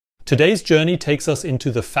Today's journey takes us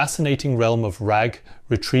into the fascinating realm of RAG,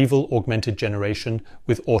 Retrieval Augmented Generation,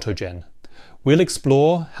 with AutoGen. We'll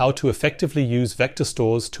explore how to effectively use vector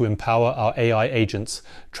stores to empower our AI agents,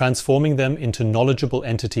 transforming them into knowledgeable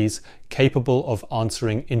entities capable of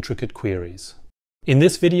answering intricate queries. In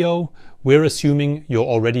this video, we're assuming you're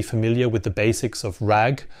already familiar with the basics of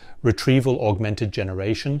RAG, Retrieval Augmented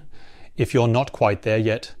Generation. If you're not quite there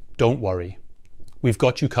yet, don't worry. We've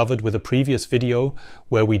got you covered with a previous video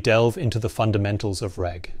where we delve into the fundamentals of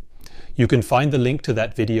RAG. You can find the link to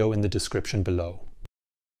that video in the description below.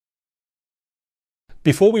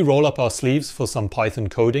 Before we roll up our sleeves for some Python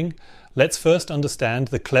coding, let's first understand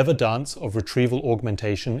the clever dance of retrieval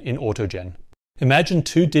augmentation in AutoGen. Imagine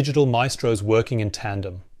two digital maestros working in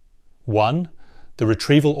tandem. One, the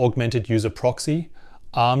retrieval augmented user proxy,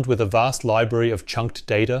 armed with a vast library of chunked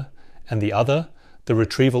data, and the other, the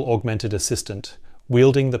retrieval augmented assistant,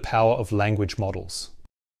 wielding the power of language models.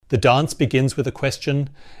 The dance begins with a question,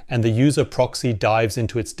 and the user proxy dives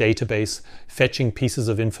into its database, fetching pieces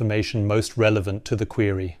of information most relevant to the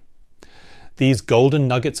query. These golden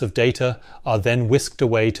nuggets of data are then whisked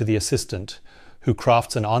away to the assistant, who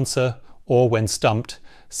crafts an answer, or when stumped,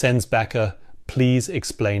 sends back a "please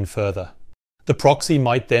explain further." The proxy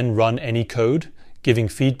might then run any code, giving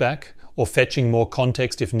feedback or fetching more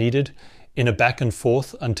context if needed, in a back and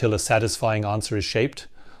forth until a satisfying answer is shaped,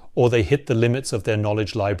 or they hit the limits of their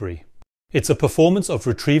knowledge library. It's a performance of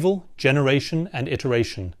retrieval, generation, and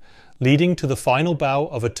iteration, leading to the final bow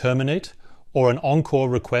of a terminate or an encore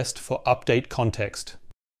request for update context.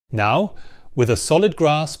 Now, with a solid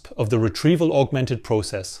grasp of the retrieval augmented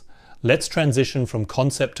process, let's transition from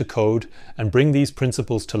concept to code and bring these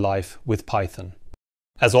principles to life with Python.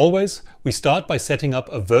 As always, we start by setting up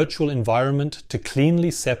a virtual environment to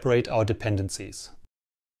cleanly separate our dependencies.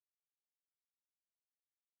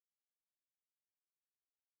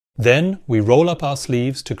 Then we roll up our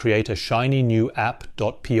sleeves to create a shiny new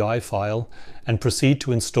app.py file and proceed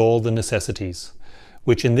to install the necessities,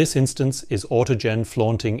 which in this instance is AutoGen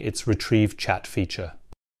flaunting its retrieve chat feature.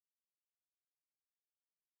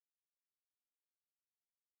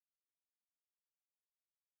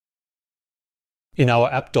 In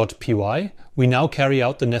our app.py, we now carry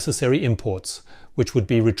out the necessary imports, which would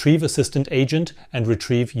be retrieve assistant agent and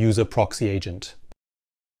retrieve user proxy agent.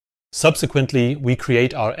 Subsequently, we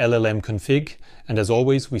create our LLM config, and as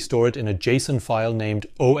always, we store it in a JSON file named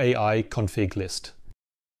OAI config list.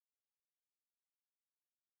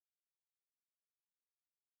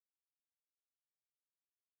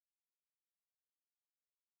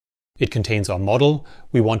 It contains our model.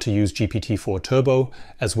 We want to use GPT-4 Turbo,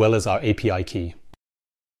 as well as our API key.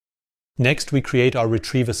 Next, we create our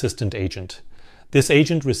retrieve assistant agent. This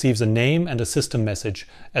agent receives a name and a system message,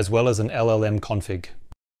 as well as an LLM config.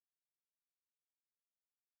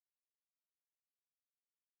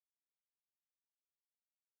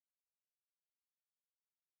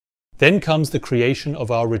 Then comes the creation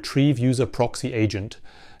of our retrieve user proxy agent,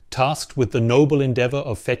 tasked with the noble endeavor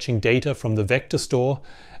of fetching data from the VectorStore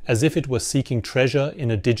as if it were seeking treasure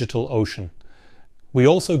in a digital ocean. We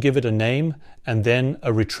also give it a name and then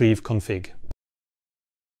a retrieve config.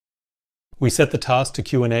 We set the task to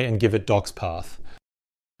Q&A and give it docs path.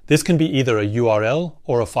 This can be either a URL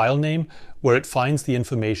or a file name where it finds the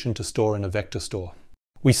information to store in a vector store.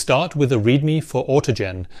 We start with a README for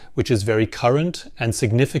AutoGen, which is very current and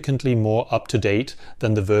significantly more up-to-date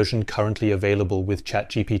than the version currently available with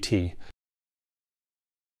ChatGPT.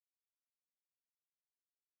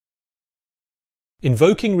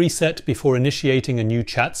 Invoking reset before initiating a new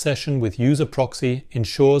chat session with user proxy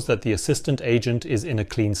ensures that the assistant agent is in a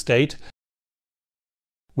clean state.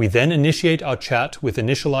 We then initiate our chat with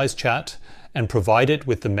initialize chat and provide it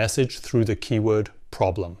with the message through the keyword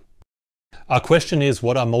problem. Our question is,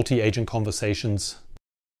 what are multi-agent conversations?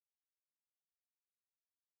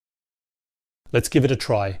 Let's give it a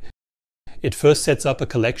try. It first sets up a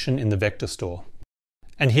collection in the vector store.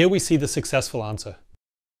 And here we see the successful answer.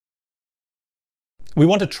 We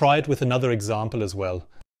want to try it with another example as well.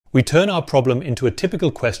 We turn our problem into a typical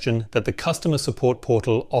question that the customer support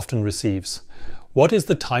portal often receives. What is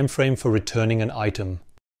the time frame for returning an item?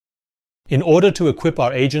 In order to equip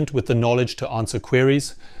our agent with the knowledge to answer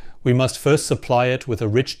queries, we must first supply it with a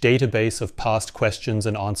rich database of past questions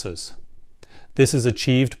and answers. This is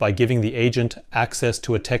achieved by giving the agent access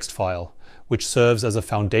to a text file, which serves as a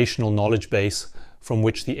foundational knowledge base from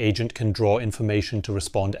which the agent can draw information to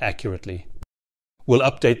respond accurately. We'll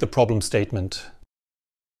update the problem statement.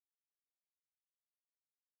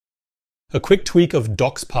 A quick tweak of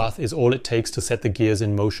docs path is all it takes to set the gears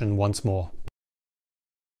in motion once more.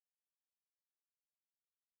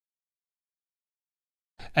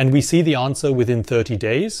 And we see the answer within 30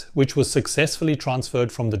 days, which was successfully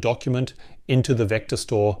transferred from the document into the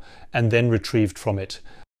VectorStore and then retrieved from it.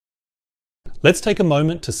 Let's take a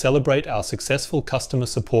moment to celebrate our successful customer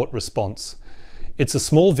support response. It's a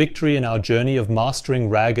small victory in our journey of mastering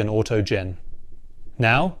RAG and AutoGen.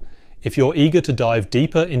 Now, if you're eager to dive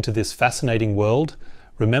deeper into this fascinating world,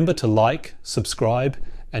 remember to like, subscribe,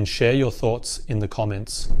 and share your thoughts in the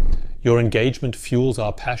comments. Your engagement fuels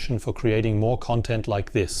our passion for creating more content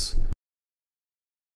like this.